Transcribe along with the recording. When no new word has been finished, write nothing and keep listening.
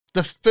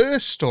The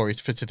first story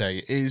for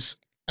today is,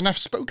 and I've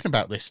spoken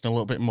about this in a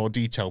little bit more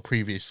detail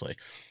previously,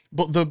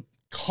 but the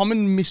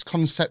common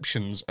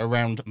misconceptions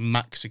around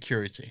Mac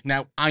security.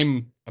 Now,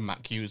 I'm a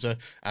Mac user.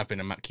 I've been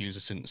a Mac user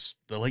since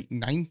the late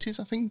 90s,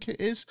 I think it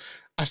is.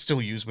 I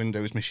still use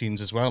Windows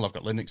machines as well. I've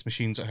got Linux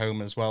machines at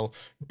home as well.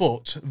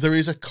 But there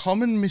is a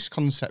common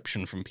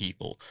misconception from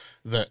people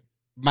that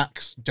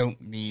Macs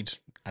don't need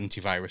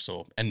antivirus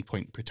or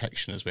endpoint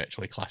protection, as we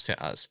actually class it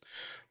as.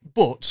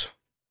 But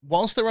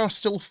whilst there are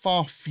still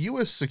far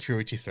fewer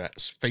security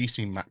threats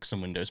facing Macs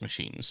and Windows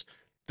machines,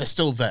 they're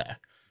still there.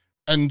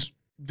 And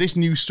this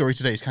news story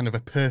today is kind of a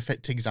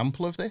perfect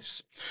example of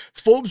this.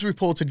 Forbes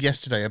reported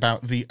yesterday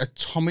about the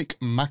Atomic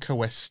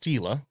macOS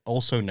stealer,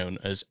 also known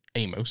as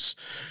Amos,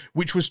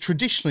 which was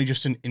traditionally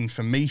just an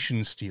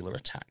information stealer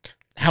attack.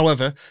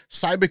 However,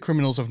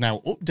 cybercriminals have now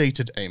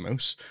updated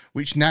Amos,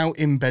 which now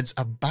embeds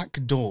a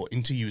backdoor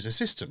into user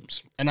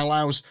systems and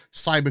allows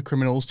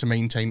cybercriminals to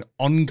maintain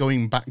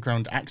ongoing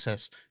background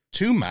access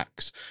to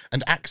Macs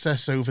and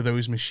access over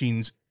those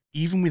machines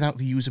even without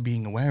the user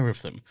being aware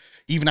of them,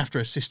 even after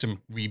a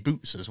system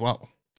reboots as well.